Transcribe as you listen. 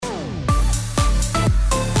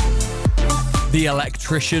The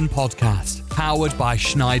Electrician Podcast, powered by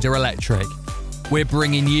Schneider Electric. We're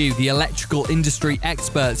bringing you the electrical industry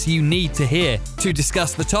experts you need to hear to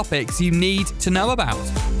discuss the topics you need to know about.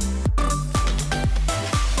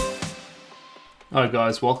 Hi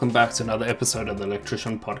guys, welcome back to another episode of the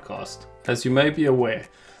Electrician Podcast. As you may be aware,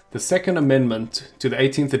 the Second Amendment to the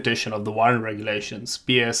 18th edition of the Wiring Regulations,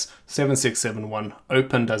 BS 7671,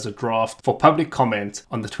 opened as a draft for public comment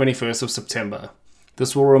on the 21st of September.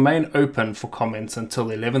 This will remain open for comments until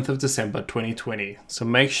the 11th of December 2020, so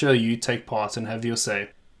make sure you take part and have your say.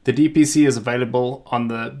 The DPC is available on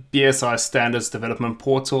the BSI Standards Development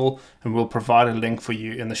Portal, and we'll provide a link for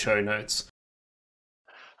you in the show notes.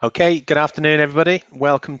 Okay, good afternoon everybody.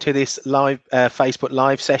 Welcome to this live Facebook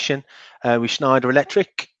Live session with Schneider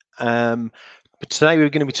Electric. But today we're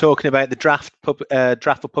going to be talking about the draft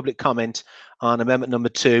for public comment on Amendment number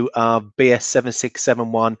 2 of BS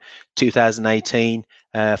 7671 2018,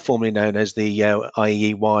 formerly known as the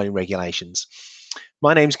IEE Wiring Regulations.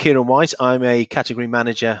 My name's Kieran White. I'm a category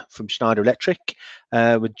manager from Schneider Electric.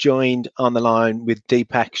 We're joined on the line with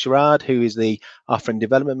Deepak Sharad, who is the Offer and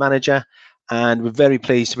Development Manager. And we're very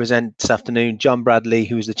pleased to present this afternoon John Bradley,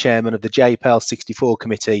 who is the chairman of the JPEL 64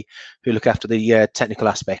 committee, who look after the technical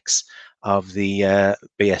aspects of the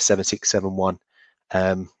BS 7671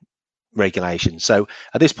 regulation. So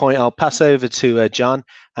at this point, I'll pass over to John,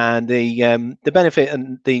 and the benefit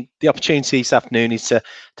and the opportunity this afternoon is to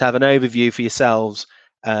have an overview for yourselves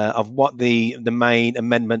of what the main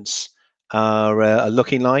amendments are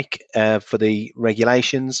looking like for the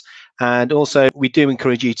regulations. And also, we do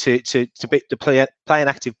encourage you to play an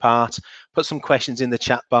active part, put some questions in the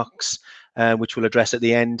chat box, which we'll address at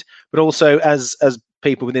the end. But also, as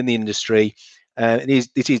people within the industry, this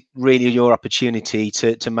is really your opportunity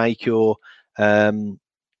to make your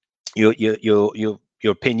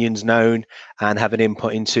opinions known and have an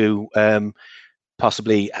input into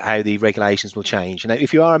possibly how the regulations will change. Now,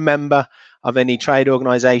 if you are a member of any trade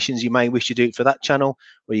organisations, you may wish to do it for that channel,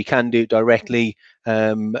 or you can do it directly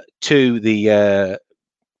to the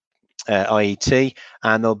IET,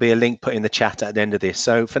 and there'll be a link put in the chat at the end of this.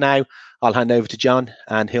 So for now, I'll hand over to John,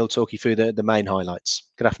 and he'll talk you through the main highlights.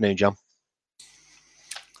 Good afternoon, John.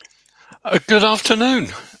 Good afternoon.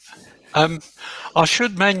 I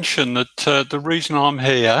should mention that the reason I'm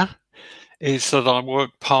here is that I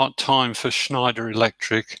work part-time for Schneider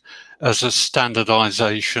Electric as a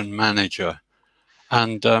standardisation manager.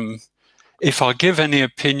 And if I give any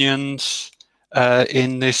opinions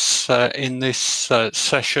in this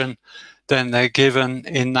session, then they're given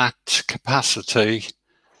in that capacity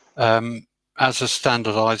as a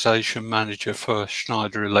standardisation manager for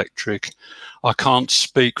Schneider Electric. I can't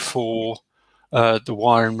speak for the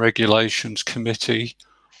Wiring Regulations Committee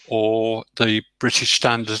or the British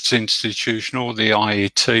Standards Institution or the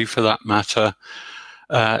IET for that matter,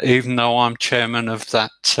 even though I'm chairman of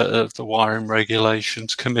that of the Wiring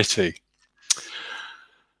Regulations Committee.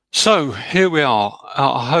 So here we are.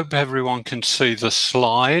 I hope everyone can see the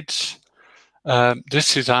slides.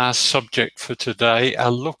 This is our subject for today,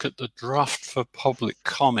 a look at the draft for public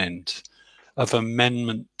comment of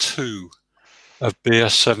Amendment 2 of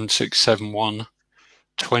BS 7671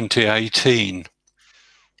 2018.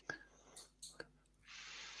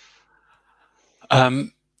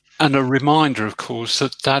 And a reminder, of course,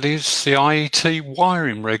 that is the IET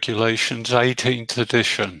Wiring Regulations 18th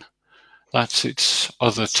edition. That's its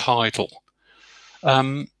other title.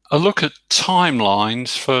 A look at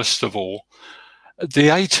timelines, first of all. The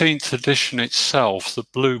 18th edition itself, the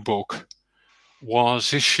Blue Book,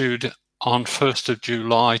 was issued on 1st of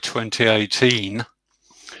July 2018,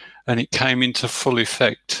 and it came into full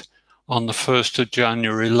effect on the 1st of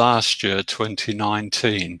January last year,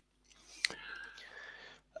 2019.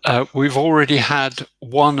 We've already had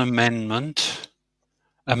one amendment,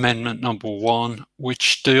 Amendment number 1,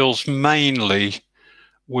 which deals mainly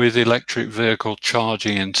with electric vehicle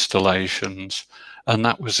charging installations, and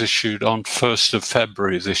that was issued on 1st of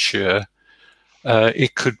February this year.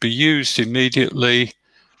 It could be used immediately,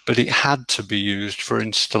 but it had to be used for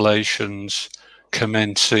installations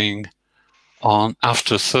commencing on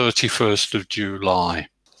after 31st of July.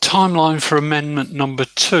 Timeline for Amendment number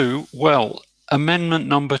 2. Well, Amendment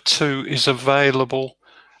number 2 is available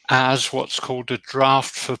as what's called a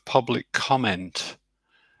draft for public comment.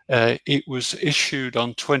 It was issued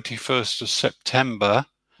on 21st of September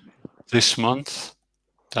this month,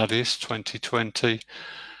 that is 2020,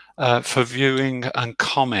 for viewing and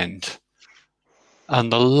comment.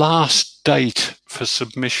 And the last date for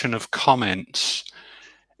submission of comments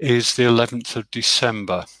is the 11th of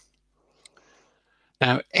December.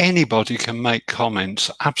 Now, anybody can make comments.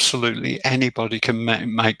 Absolutely anybody can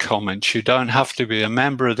make comments. You don't have to be a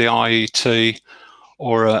member of the IET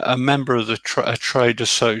or a member of the a trade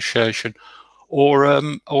association or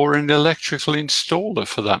an electrical installer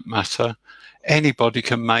for that matter. Anybody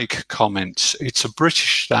can make comments. It's a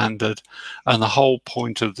British standard, and the whole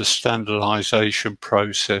point of the standardization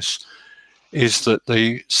process is that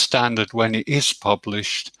the standard, when it is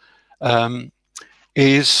published,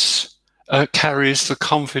 carries the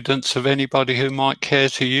confidence of anybody who might care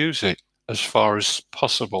to use it as far as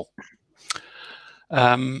possible.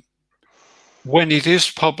 When it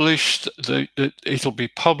is published, it'll be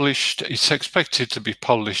published, it's expected to be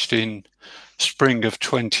published in spring of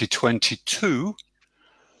 2022,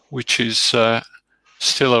 which is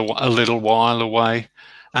still a little while away,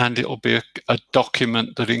 and it'll be a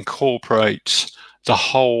document that incorporates the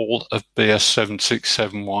whole of BS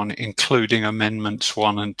 7671, including Amendments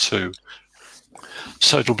 1 and 2.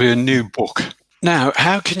 So it'll be a new book. Now,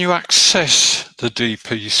 how can you access the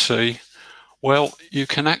DPC? Well, you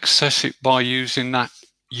can access it by using that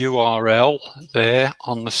URL there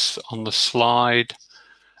on the slide,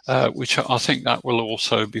 which I think that will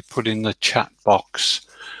also be put in the chat box.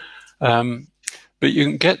 But you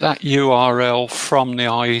can get that URL from the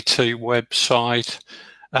IET website,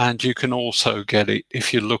 and you can also get it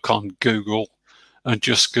if you look on Google and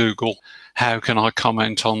just Google, how can I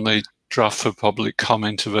comment on the draft for public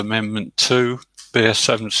comment of Amendment 2, BS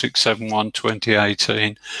 7671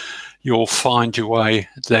 2018. You'll find your way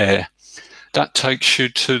there. That takes you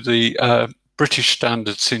to the British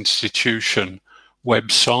Standards Institution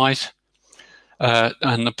website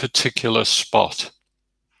and the particular spot.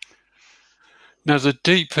 Now, the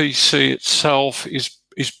DPC itself is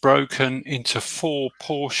broken into 4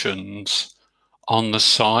 portions on the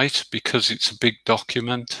site because it's a big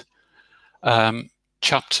document.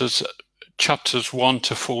 Chapters 1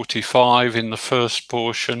 to 45 in the first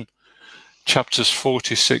portion, chapters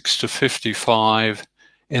 46 to 55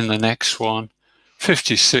 in the next one,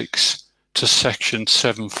 56 to section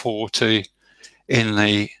 740 in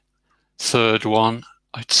the third one.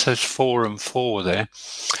 It says 4 and 4 there.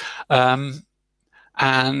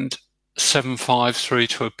 And 753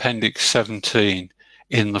 to appendix 17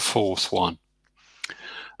 in the fourth one.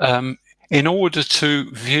 In order to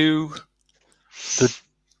view the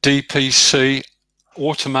DPC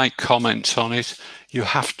or to make comments on it, you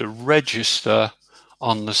have to register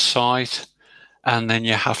on the site, and then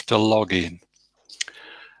you have to log in,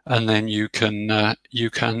 and then you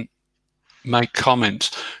can make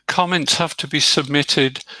comments. Comments have to be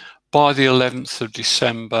submitted by the 11th of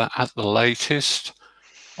December at the latest.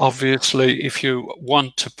 Obviously, if you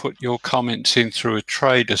want to put your comments in through a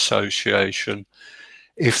trade association,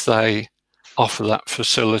 if they offer that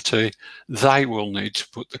facility, they will need to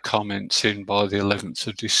put the comments in by the 11th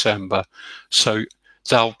of December. So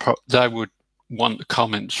they would want the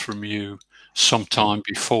comments from you sometime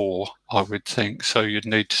before, I would think. So you'd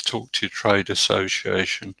need to talk to your trade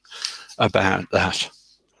association about that.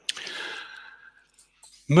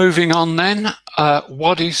 Moving on then,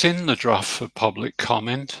 what is in the draft for public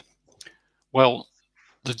comment? Well,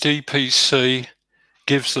 the DPC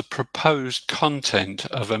gives the proposed content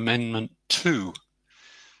of Amendment 2,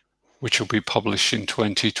 which will be published in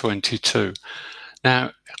 2022.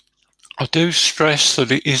 Now, I do stress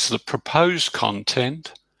that it is the proposed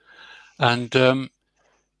content, and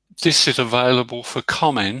this is available for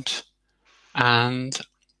comment, and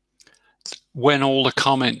when all the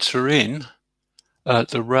comments are in,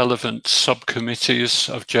 the relevant subcommittees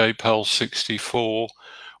of JPEL 64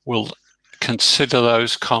 will consider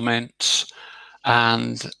those comments,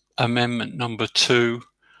 and Amendment number 2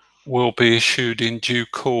 will be issued in due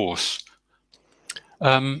course.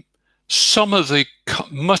 Much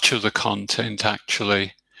of the content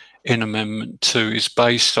actually in Amendment 2 is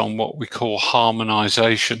based on what we call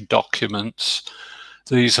harmonisation documents.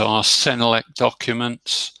 These are CENELEC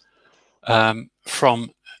documents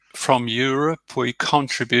from Europe. We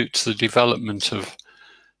contribute to the development of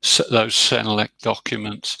those CENELEC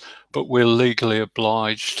documents, but we're legally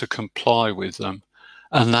obliged to comply with them.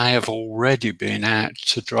 And they have already been out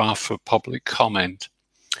to draft for public comment.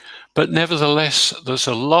 But nevertheless, there's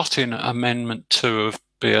a lot in Amendment 2 of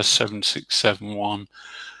BS 7671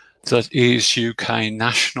 that is UK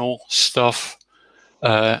national stuff,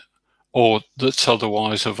 or that's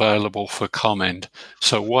otherwise available for comment.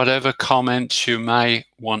 So whatever comments you may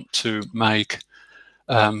want to make,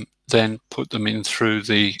 then put them in through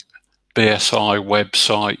the BSI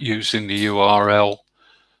website using the URL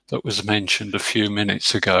that was mentioned a few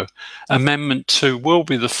minutes ago. Amendment 2 will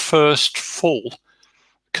be the first full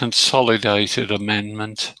consolidated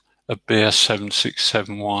amendment of BS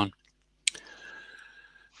 7671.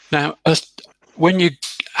 Now, when you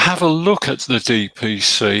have a look at the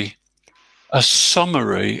DPC, a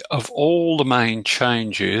summary of all the main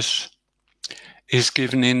changes is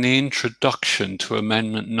given in the introduction to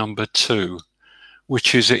Amendment number 2,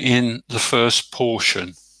 which is in the first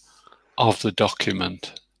portion of the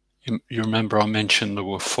document. You remember I mentioned there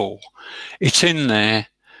were 4. It's in there,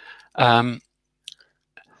 and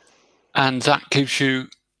that gives you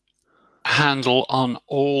a handle on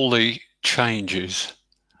all the changes,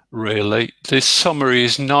 really. This summary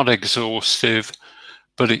is not exhaustive,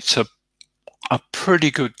 but it's a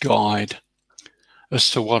pretty good guide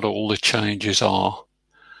as to what all the changes are.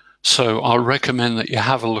 So I recommend that you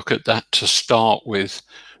have a look at that to start with,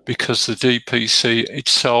 because the DPC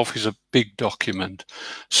itself is a big document.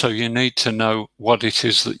 So you need to know what it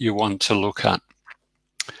is that you want to look at.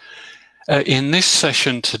 In this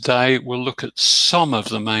session today, we'll look at some of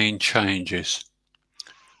the main changes.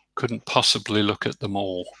 Couldn't possibly look at them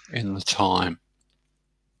all in the time.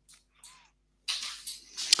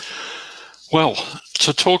 Well,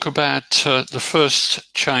 to talk about the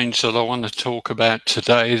first change that I want to talk about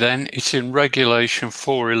today, then, it's in Regulation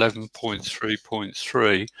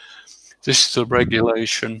 411.3.3. This is the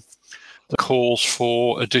regulation that calls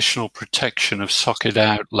for additional protection of socket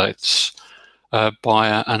outlets by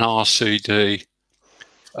an RCD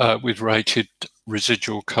with rated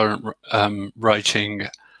residual current rating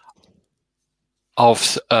of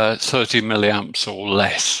 30 milliamps or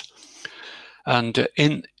less. And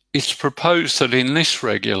it's proposed that in this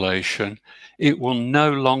regulation, it will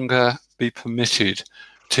no longer be permitted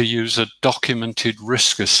to use a documented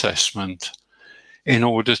risk assessment in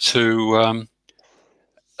order to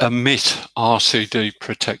omit RCD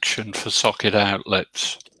protection for socket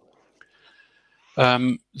outlets.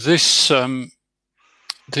 This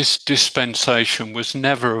dispensation was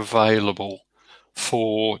never available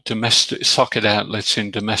for domestic socket outlets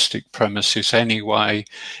in domestic premises anyway.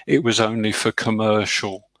 It was only for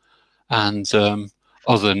commercial and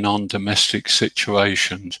other non-domestic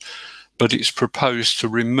situations, but it's proposed to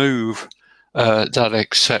remove that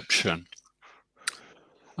exception.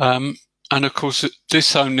 And of course,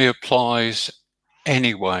 this only applies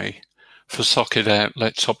anyway for socket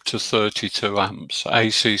outlets up to 32 amps,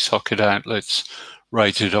 AC socket outlets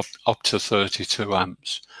rated up to 32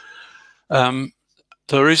 amps.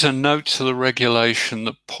 There is a note to the regulation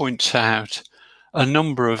that points out a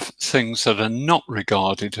number of things that are not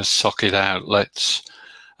regarded as socket outlets,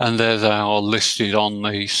 and there they are listed on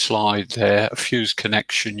the slide there: a fuse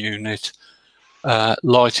connection unit,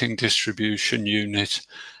 lighting distribution unit,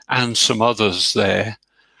 and some others there.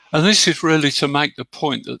 And this is really to make the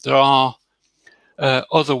point that there are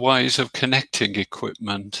other ways of connecting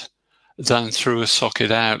equipment than through a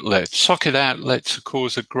socket outlet. Socket outlets, of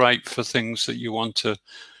course, are great for things that you want to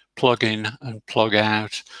plug in and plug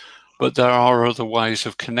out, but there are other ways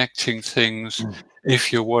of connecting things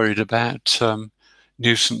if you're worried about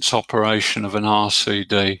nuisance operation of an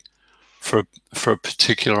RCD for a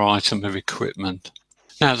particular item of equipment.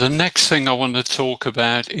 Now, the next thing I want to talk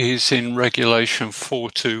about is in Regulation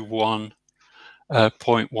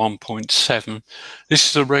 421.1.7. This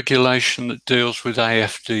is a regulation that deals with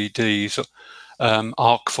AFDDs,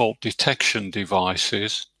 arc fault detection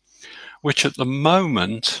devices, which at the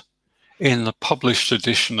moment, in the published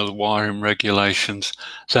edition of the wiring regulations,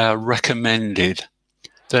 they are recommended.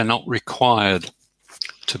 They're not required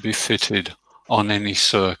to be fitted on any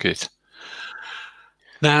circuit.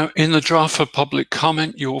 Now, in the draft for public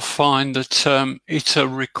comment, you'll find that it's a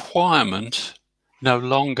requirement, no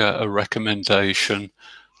longer a recommendation,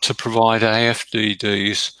 to provide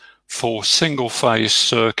AFDDs for single-phase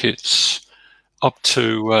circuits up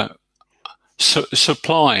to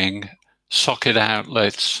supplying socket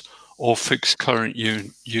outlets or fixed current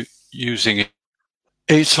using it.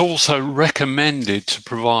 It's also recommended to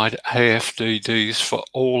provide AFDDs for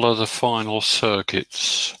all other final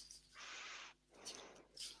circuits.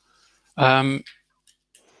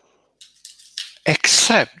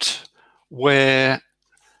 Except where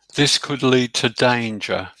this could lead to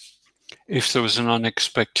danger if there was an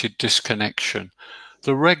unexpected disconnection.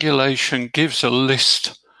 The regulation gives a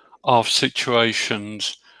list of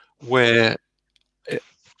situations where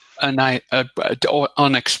an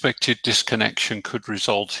unexpected disconnection could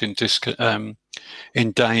result in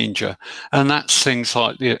danger, and that's things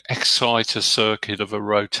like the exciter circuit of a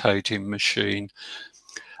rotating machine,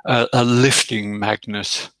 a lifting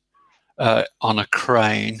magnet on a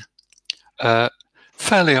crane,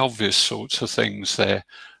 fairly obvious sorts of things there,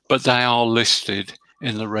 but they are listed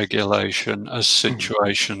in the regulation as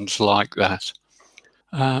situations like that.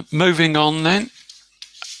 Moving on then,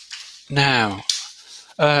 Now,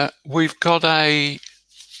 we've got a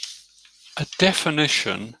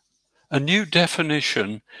definition, a new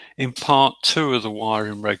definition in Part 2 of the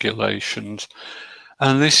wiring regulations,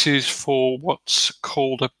 and this is for what's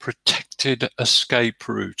called a protected escape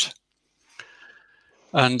route.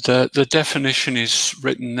 And the definition is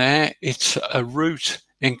written there. It's a route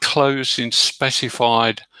enclosed in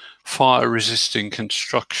specified fire-resisting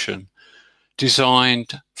construction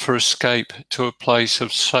designed for escape to a place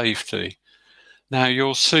of safety. Now,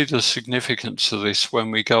 you'll see the significance of this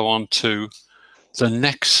when we go on to the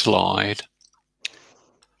next slide,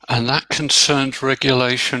 and that concerns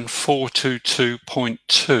Regulation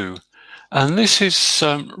 422.2. And this is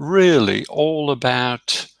really all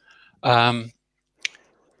about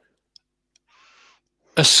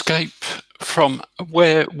escape from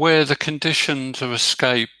where the conditions of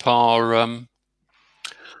escape are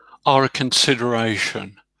a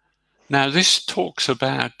consideration. Now, this talks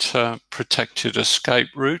about protected escape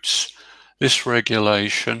routes, this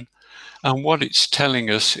regulation, and what it's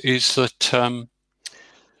telling us is that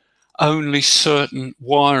only certain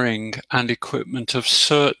wiring and equipment of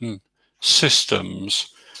certain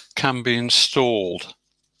systems can be installed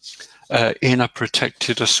in a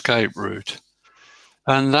protected escape route.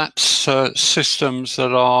 And that's systems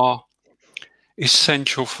that are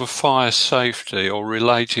essential for fire safety or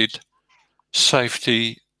related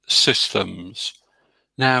safety systems.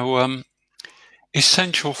 Now,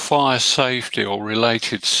 essential fire safety or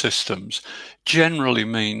related systems generally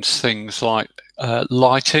means things like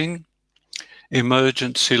lighting,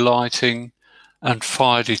 emergency lighting, and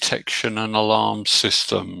fire detection and alarm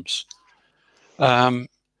systems.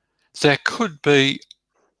 There could be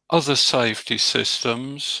other safety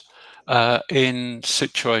systems in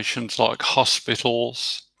situations like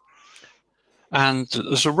hospitals. And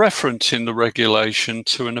there's a reference in the regulation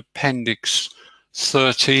to an Appendix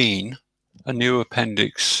 13, a new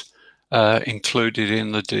appendix included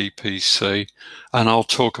in the DPC, and I'll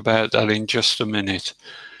talk about that in just a minute.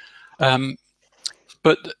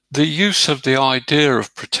 But the use of the idea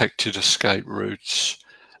of protected escape routes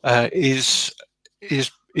is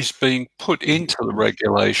being put into the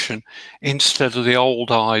regulation instead of the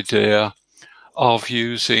old idea of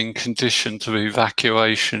using conditions of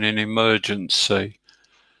evacuation in emergency.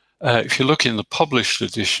 If you look in the published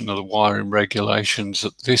edition of the wiring regulations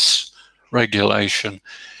at this regulation,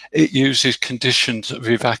 it uses conditions of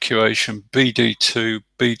evacuation BD2,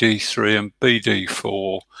 BD3 and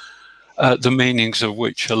BD4, the meanings of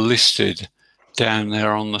which are listed down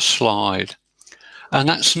there on the slide. And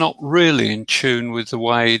that's not really in tune with the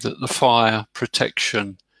way that the fire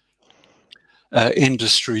protection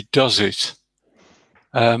industry does it,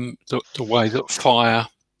 the way that fire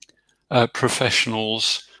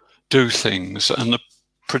professionals do things. And the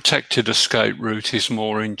protected escape route is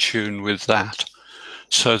more in tune with that.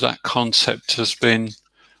 So that concept has been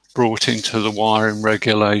brought into the wiring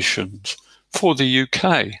regulations for the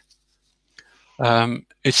UK.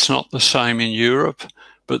 It's not the same in Europe,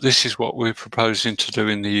 but this is what we're proposing to do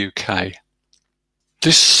in the UK.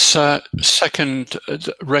 This second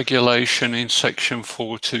regulation in section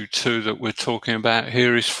 422 that we're talking about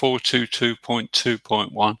here is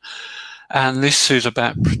 422.2.1, and this is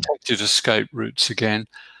about protected escape routes again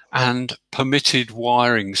and permitted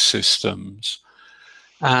wiring systems.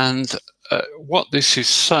 And what this is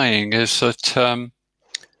saying is that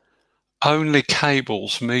only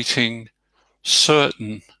cables meeting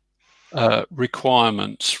certain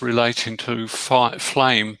requirements relating to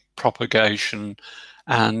flame propagation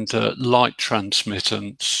and light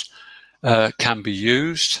transmittance can be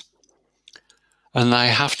used, and they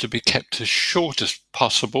have to be kept as short as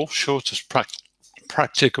possible, short as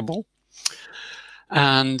practicable,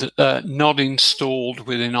 and not installed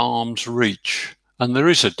within arm's reach. And there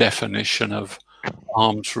is a definition of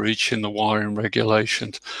arm's reach in the wiring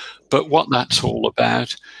regulations, but what that's all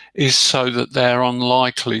about is so that they're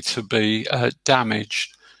unlikely to be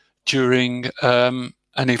damaged during an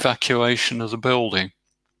evacuation of the building.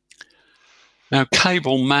 Now,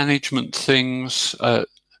 cable management things like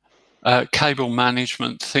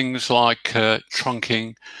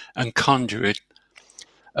trunking and conduit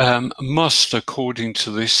must, according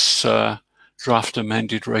to this draft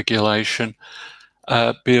amended regulation,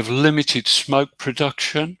 be of limited smoke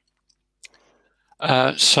production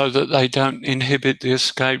so that they don't inhibit the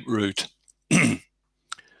escape route.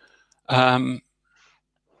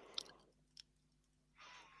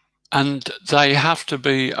 And they have to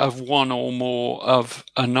be of one or more of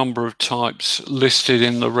a number of types listed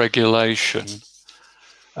in the regulation.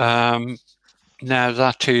 Now,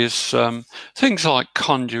 that is things like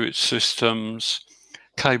conduit systems,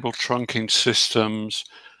 cable trunking systems,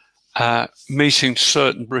 meeting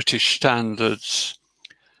certain British standards,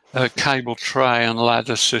 cable tray and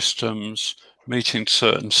ladder systems meeting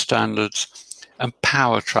certain standards, and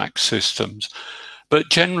power track systems. But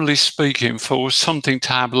generally speaking, for something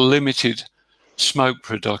to have limited smoke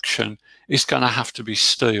production, it's going to have to be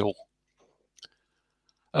steel.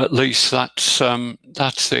 At least that's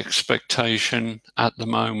the expectation at the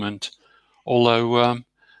moment, although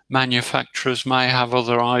manufacturers may have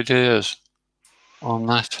other ideas on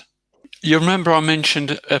that. You remember I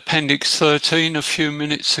mentioned Appendix 13 a few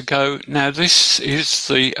minutes ago. Now this is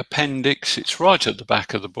the appendix. It's right at the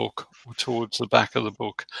back of the book, or towards the back of the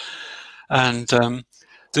book. And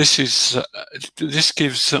this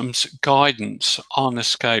gives some guidance on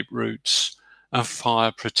escape routes and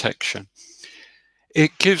fire protection.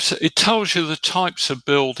 It tells you the types of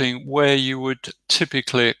building where you would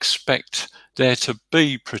typically expect there to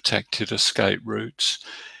be protected escape routes.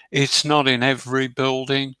 It's not in every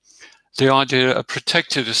building. The idea of a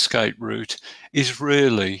protected escape route is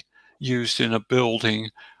really used in a building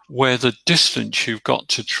where the distance you've got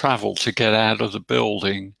to travel to get out of the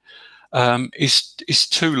building is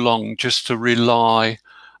too long just to rely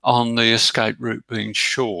on the escape route being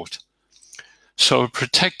short. So a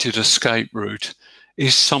protected escape route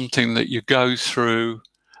is something that you go through.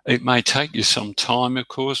 It may take you some time, of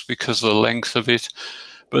course, because of the length of it,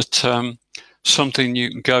 but something you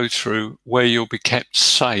can go through where you'll be kept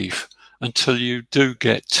safe until you do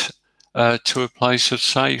get to a place of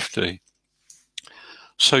safety.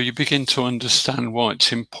 So you begin to understand why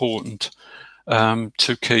it's important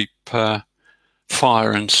to keep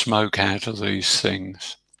fire and smoke out of these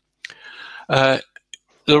things. The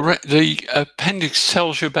appendix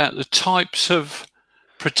tells you about the types of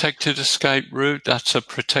protected escape route. That's a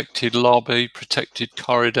protected lobby, protected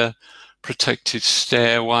corridor, protected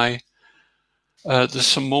stairway. There's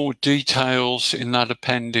some more details in that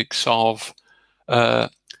appendix of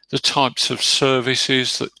the types of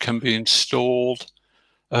services that can be installed,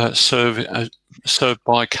 served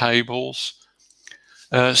by cables,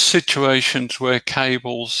 situations where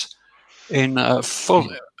cables in a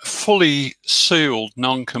fully sealed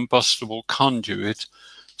non-combustible conduit,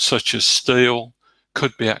 such as steel,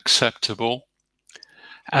 could be acceptable.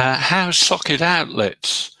 How socket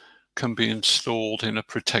outlets can be installed in a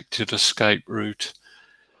protected escape route,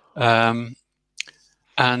 and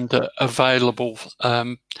available.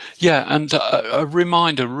 And a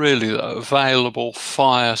reminder, really, that available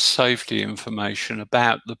fire safety information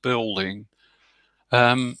about the building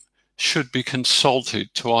should be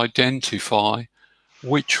consulted to identify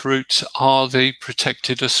which routes are the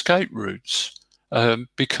protected escape routes,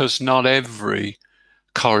 because not every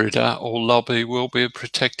corridor or lobby will be a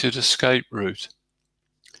protected escape route.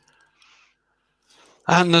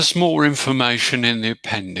 And there's more information in the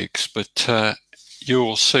appendix, but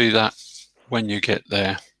you'll see that when you get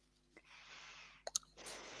there.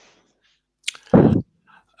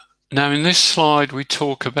 Now, in this slide, we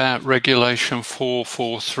talk about Regulation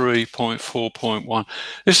 443.4.1.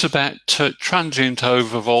 This is about transient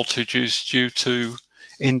overvoltages due to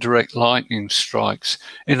indirect lightning strikes.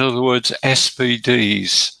 In other words,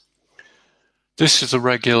 SPDs. This is a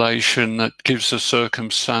regulation that gives the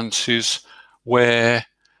circumstances where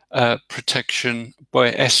protection,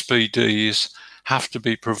 where SPDs have to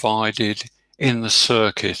be provided in the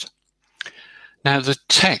circuit. Now, the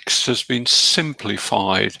text has been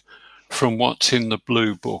simplified from what's in the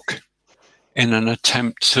Blue Book in an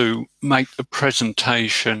attempt to make the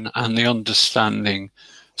presentation and the understanding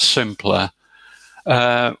simpler.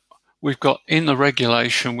 We've got in the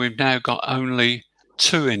regulation, we've now got only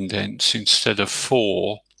 2 indents instead of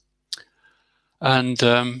 4. And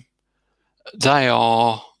they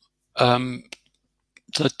are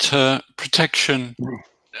that protection,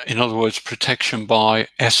 in other words, protection by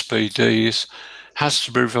SPDs, has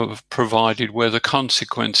to be provided where the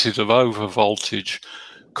consequences of overvoltage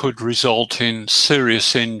could result in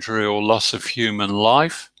serious injury or loss of human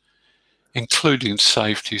life, including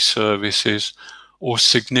safety services, or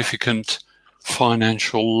significant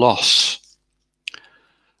financial loss.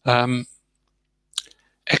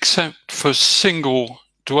 Except for single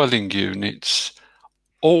dwelling units,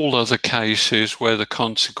 all other cases where the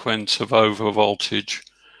consequence of overvoltage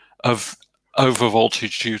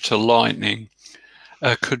due to lightning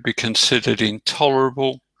could be considered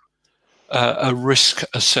intolerable, a risk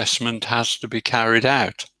assessment has to be carried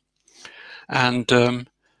out. And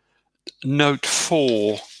Note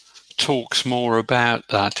 4 talks more about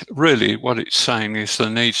that. Really, what it's saying is there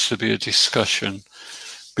needs to be a discussion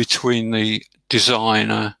between the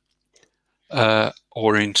designer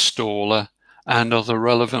or installer and other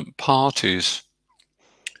relevant parties.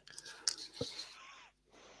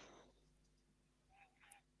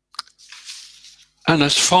 And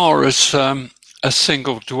as far as a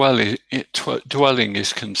single dwelling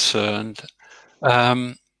is concerned,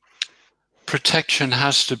 protection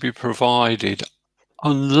has to be provided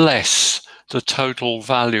unless the total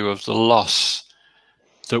value of the loss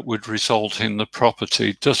that would result in the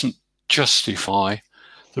property doesn't justify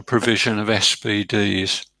the provision of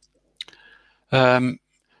SPDs.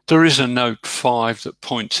 There is a note 5 that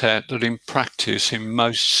points out that in practice, in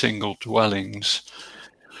most single dwellings,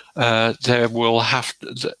 there will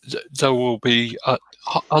be a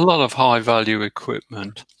lot of high value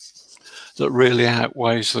equipment that really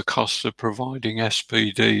outweighs the cost of providing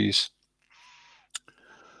SPDs.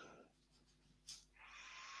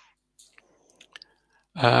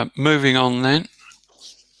 Moving on then.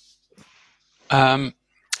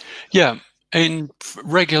 In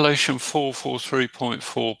Regulation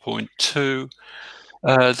 443.4.2,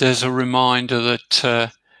 there's a reminder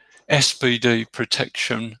that SPD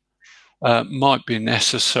protection might be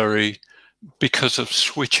necessary because of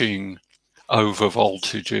switching over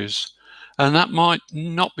voltages. And that might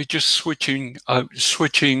not be just switching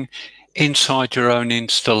inside your own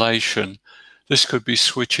installation. This could be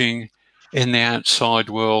switching in the outside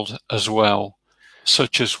world as well,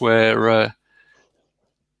 such as where a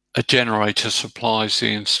generator supplies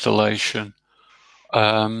the installation,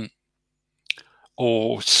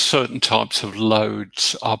 or certain types of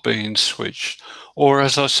loads are being switched. Or,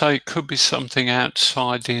 as I say, it could be something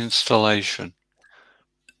outside the installation.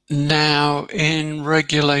 Now, in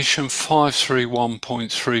Regulation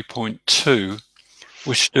 531.3.2,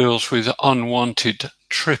 which deals with unwanted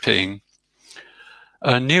tripping,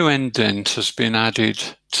 a new indent has been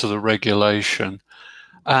added to the regulation,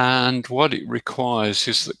 and what it requires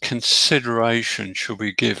is that consideration should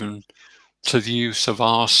be given to the use of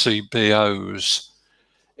RCBOs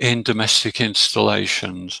in domestic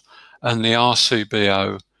installations. And the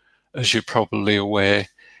RCBO, as you're probably aware,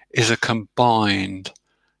 is a combined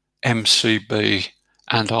MCB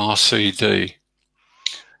and RCD.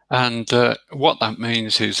 And what that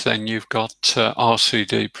means is then you've got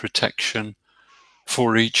RCD protection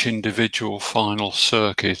for each individual final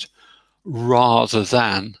circuit, rather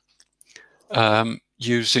than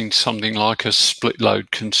using something like a split load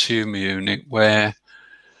consumer unit where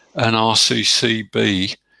an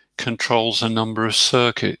RCCB controls a number of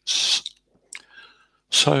circuits.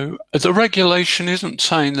 So the regulation isn't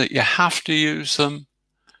saying that you have to use them,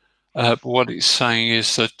 but what it's saying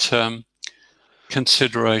is that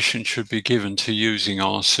consideration should be given to using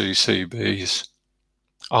RCBOs.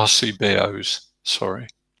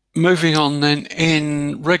 Moving on then,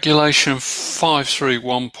 in Regulation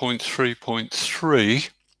 531.3.3,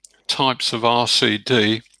 types of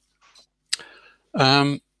RCD,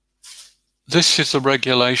 this is a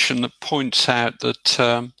regulation that points out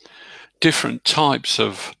that different types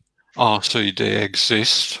of RCD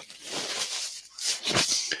exist.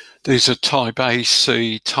 These are type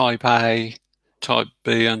AC, type A, type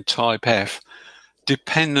B, and type F,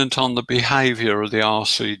 dependent on the behavior of the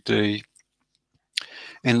RCD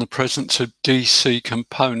in the presence of DC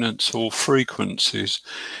components or frequencies.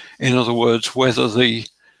 In other words, whether the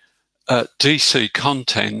DC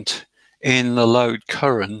content in the load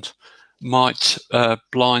current might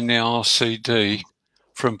blind the RCD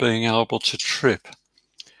from being able to trip.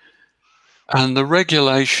 And the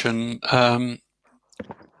regulation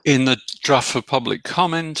in the draft for public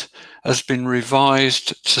comment has been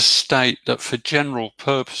revised to state that for general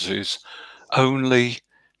purposes, only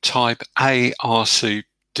type A RCDs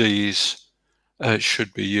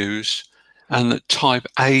should be used, and that type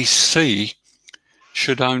AC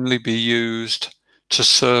should only be used to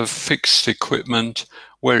serve fixed equipment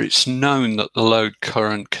where it's known that the load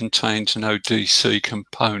current contains no DC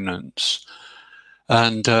components.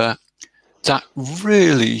 And that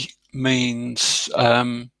really means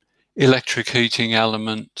electric heating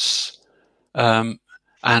elements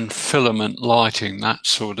and filament lighting, that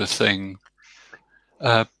sort of thing,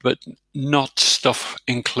 but not stuff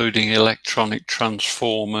including electronic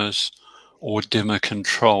transformers or dimmer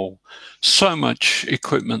control. So much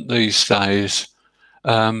equipment these days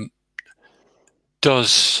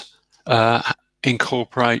does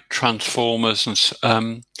incorporate transformers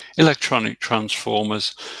and electronic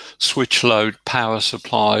transformers, switch load power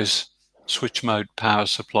supplies, switch mode power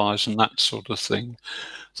supplies, and that sort of thing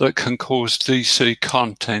that can cause DC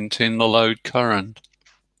content in the load current,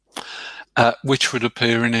 which would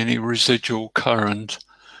appear in any residual current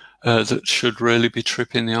that should really be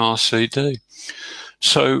tripping the RCD.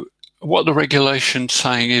 So what the regulation's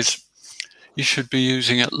saying is you should be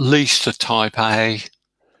using at least a type A.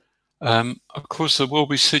 Of course, there will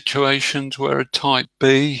be situations where a type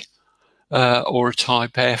B or a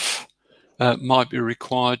type F might be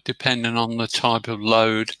required depending on the type of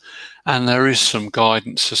load, and there is some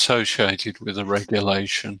guidance associated with the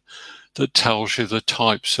regulation that tells you the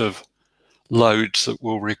types of loads that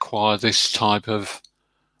will require this type of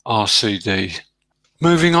RCD.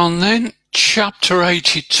 Moving on then, Chapter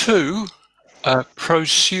 82,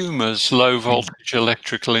 prosumers low voltage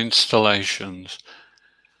electrical installations.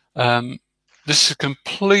 This is a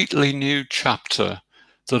completely new chapter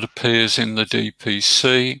that appears in the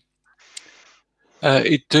DPC.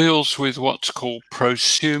 It deals with what's called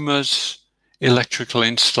prosumers electrical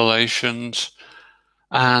installations,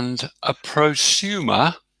 and a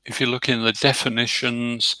prosumer, if you look in the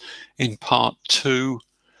definitions in part 2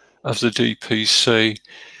 of the DPC,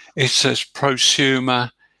 it says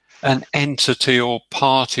prosumer, an entity or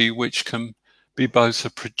party which can be both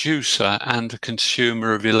a producer and a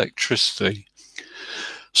consumer of electricity.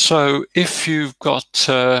 So if you've got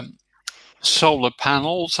solar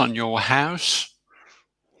panels on your house,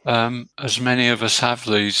 as many of us have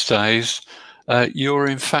these days, you're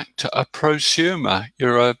in fact a prosumer.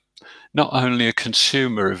 You're not only a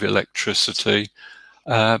consumer of electricity,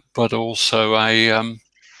 but also a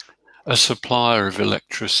supplier of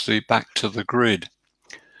electricity back to the grid.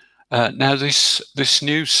 Now this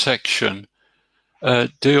new section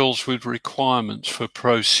deals with requirements for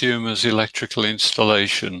prosumers electrical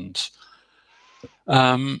installations.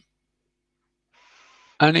 And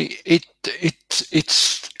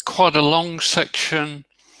it's quite a long section.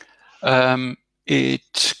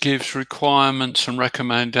 It gives requirements and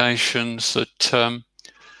recommendations that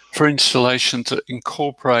for installations that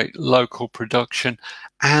incorporate local production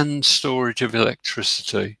and storage of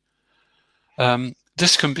electricity.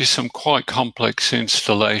 This can be some quite complex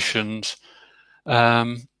installations,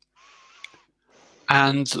 and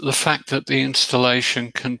the fact that the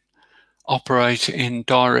installation can operate in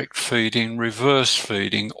direct feeding, reverse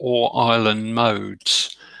feeding, or island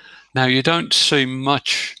modes. Now, you don't see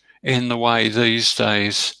much in the way these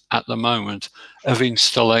days at the moment of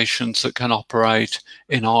installations that can operate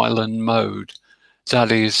in island mode,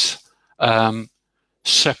 that is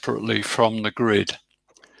separately from the grid.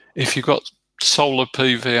 If you've got solar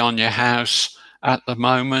PV on your house at the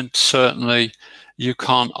moment, certainly you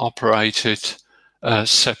can't operate it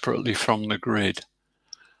separately from the grid.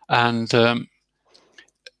 And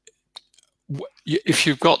if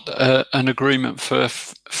you've got an agreement for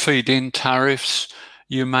feed-in tariffs,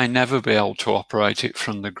 you may never be able to operate it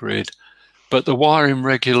from the grid. But the wiring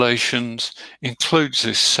regulations includes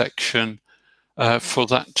this section for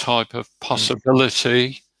that type of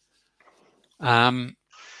possibility. And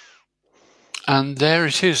there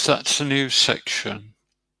it is. That's a new section,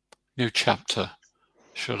 new chapter,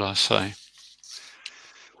 should I say.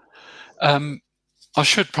 I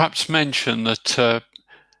should perhaps mention that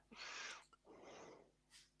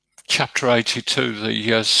Chapter 82,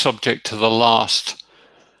 the subject to the last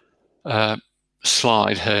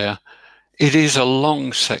slide here, it is a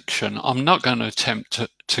long section. I'm not going to attempt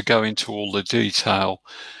to go into all the detail,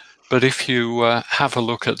 but if you have a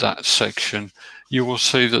look at that section, you will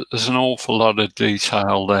see that there's an awful lot of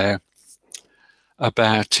detail there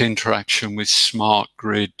about interaction with smart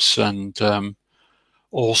grids and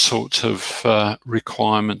all sorts of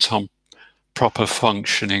requirements on proper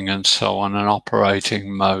functioning and so on, and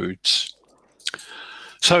operating modes.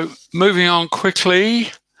 So moving on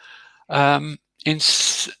quickly, in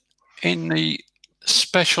the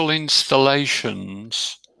special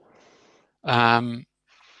installations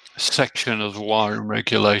section of the wiring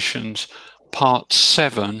regulations, part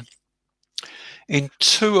 7, in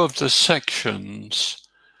 2 of the sections,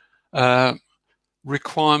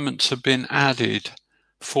 requirements have been added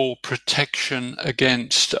for protection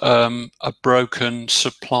against a broken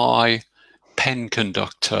supply PEN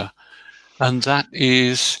conductor, and that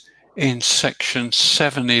is in section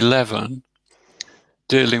 711,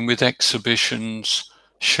 dealing with exhibitions,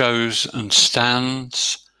 shows and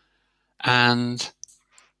stands, and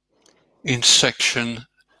in section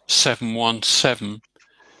 717,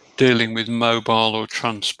 dealing with mobile or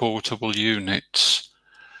transportable units.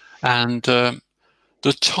 And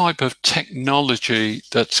the type of technology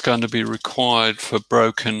that's going to be required for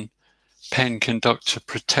broken PEN conductor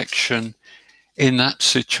protection in that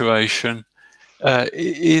situation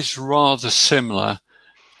is rather similar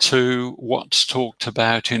to what's talked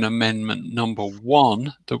about in Amendment number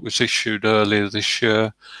 1 that was issued earlier this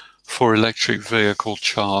year for electric vehicle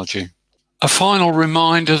charging. A final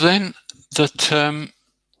reminder then that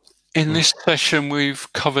in this session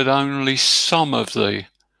we've covered only some of the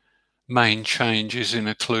main changes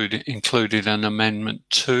included in Amendment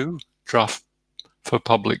 2, draft for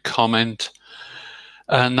public comment.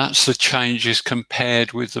 and that's the changes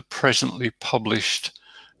compared with the presently published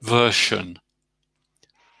version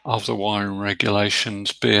of the wiring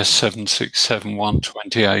regulations, BS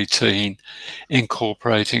 7671/2018,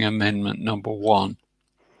 incorporating amendment number 1.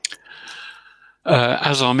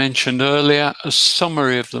 As I mentioned earlier, a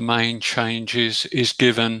summary of the main changes is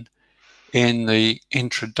given in the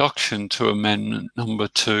introduction to amendment number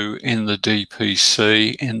 2 in the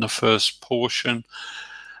DPC in the first portion,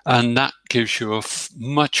 and that gives you a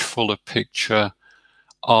much fuller picture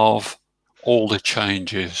of all the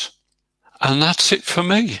changes. And that's it from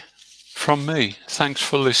me. Thanks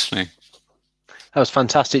for listening. That was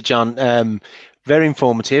fantastic, John. Very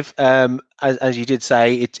informative. As you did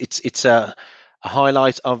say, it's a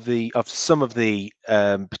highlight of some of the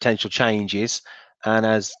potential changes. And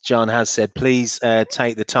as John has said, please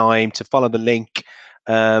take the time to follow the link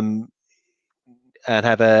and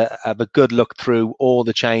have a good look through all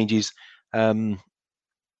the changes that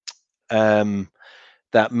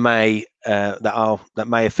may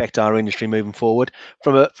affect our industry moving forward.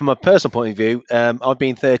 From a personal point of view, I've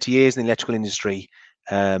been 30 years in the electrical industry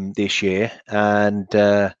this year, and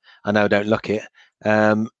I know I don't look it.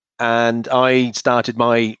 And I started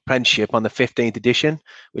my apprenticeship on the 15th edition,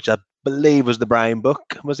 which I believe was the Brown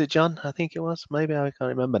Book. Was it, John? I think it was. Maybe, I can't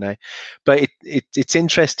remember now. But it's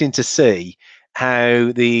interesting to see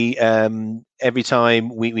how the every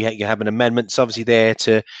time we have an amendment, it's obviously there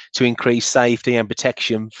to increase safety and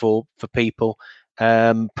protection for people,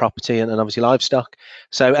 property, and obviously livestock.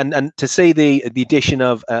 So and to see the addition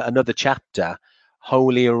of another chapter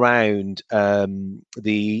wholly around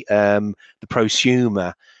the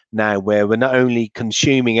prosumer now, where we're not only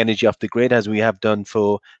consuming energy off the grid as we have done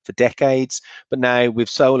for decades, but now with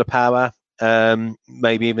solar power,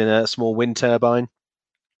 maybe even a small wind turbine,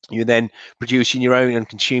 you're then producing your own and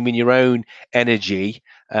consuming your own energy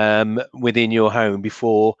within your home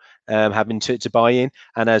before having to buy in.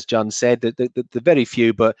 And as John said, the very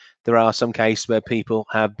few, but there are some cases where people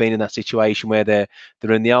have been in that situation where they're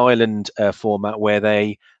in the island format, where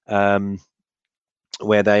they are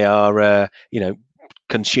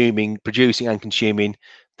producing and consuming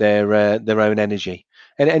their own energy.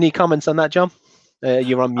 And any comments on that, John?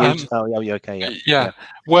 You're on mute. You're okay. Yeah.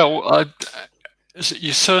 Well,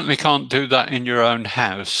 you certainly can't do that in your own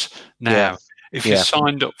house now. Yeah. If you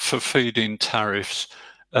signed up for feed-in tariffs,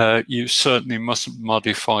 you certainly mustn't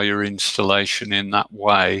modify your installation in that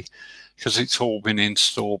way, because it's all been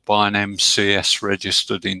installed by an MCS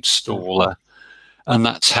registered installer, and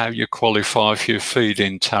that's how you qualify for your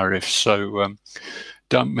feed-in tariffs. So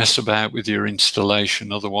don't mess about with your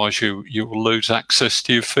installation, otherwise you will lose access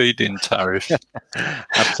to your feed-in tariff.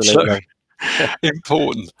 Absolutely. So,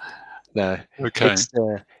 important. No. Okay.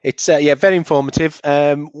 It's very informative.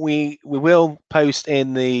 We will post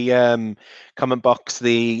in the comment box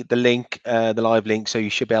the link, the live link, so you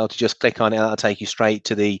should be able to just click on it. That'll take you straight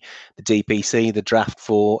to the DPC, the draft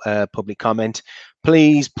for public comment.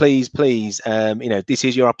 Please, this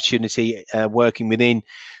is your opportunity working within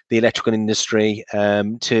the electrical industry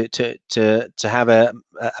to have a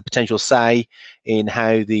potential say in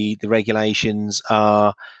how the regulations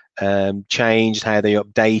are changed, how they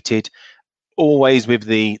updated, always with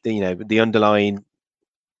the underlying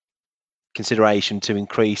consideration to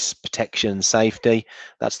increase protection and safety.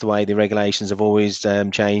 That's the way the regulations have always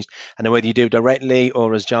changed. And whether you do it directly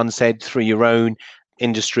or, as John said, through your own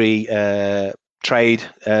industry trade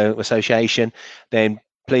association, then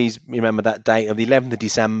please remember that date of the 11th of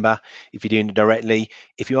December if you're doing it directly.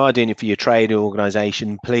 If you are doing it for your trade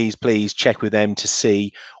organisation, please check with them to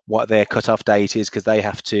see what their cut-off date is, because they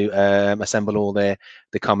have to assemble all the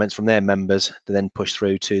comments from their members to then push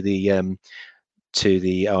through to the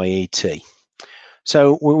IET.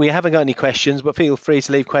 So we haven't got any questions, but feel free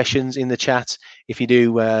to leave questions in the chat if you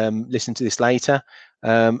do listen to this later.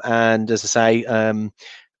 And as I say,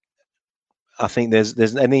 I think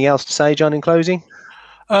there's anything else to say, John, in closing?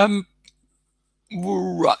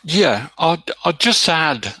 Yeah, I'd just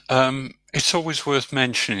add, it's always worth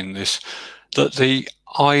mentioning this, that the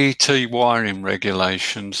IET wiring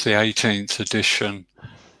regulations, the 18th edition,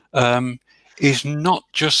 is not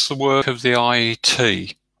just the work of the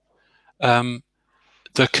IET.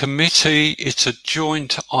 The committee, it's a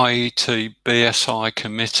joint IET BSI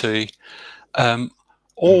committee.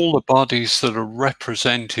 All the bodies that are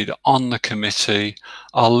represented on the committee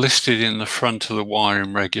are listed in the front of the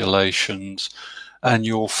wiring regulations, and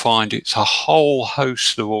you'll find it's a whole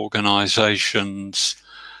host of organisations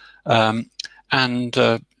and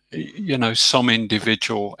some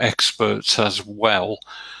individual experts as well.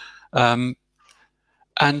 And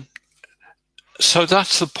So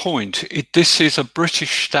that's the point. This is a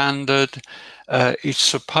British standard. It's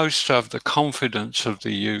supposed to have the confidence of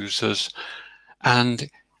the users, and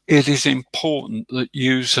it is important that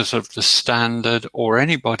users of the standard, or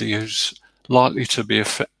anybody who's likely to be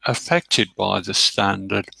affected by the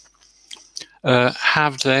standard,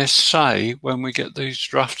 have their say when we get these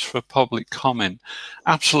drafts for public comment.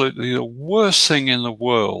 Absolutely the worst thing in the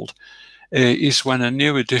world is when a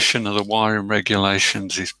new edition of the wiring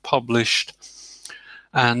regulations is published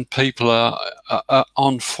and people are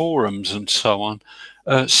on forums and so on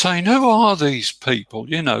saying, who are these people,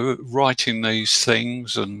 writing these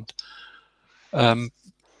things? And that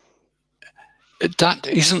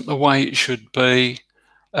isn't the way it should be.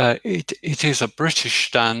 It is a British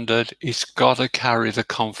standard. It's got to carry the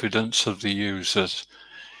confidence of the users.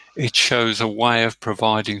 It shows a way of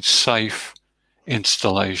providing safe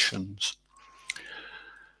installations.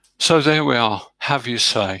 So there we are. Have your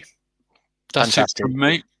say. That's Fantastic. It from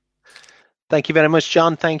me. Thank you very much,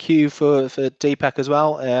 John. Thank you for Deepak as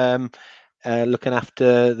well, looking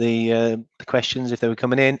after the questions if they were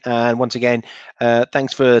coming in. And once again,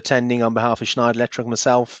 thanks for attending on behalf of Schneider Electric and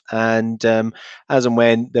myself. And as and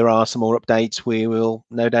when there are some more updates, we will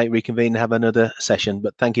no doubt reconvene and have another session.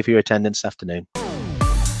 But thank you for your attendance this afternoon.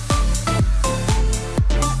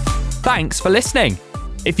 Thanks for listening.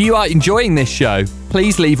 If you are enjoying this show,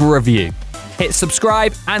 please leave a review. Hit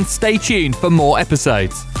subscribe and stay tuned for more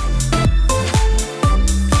episodes.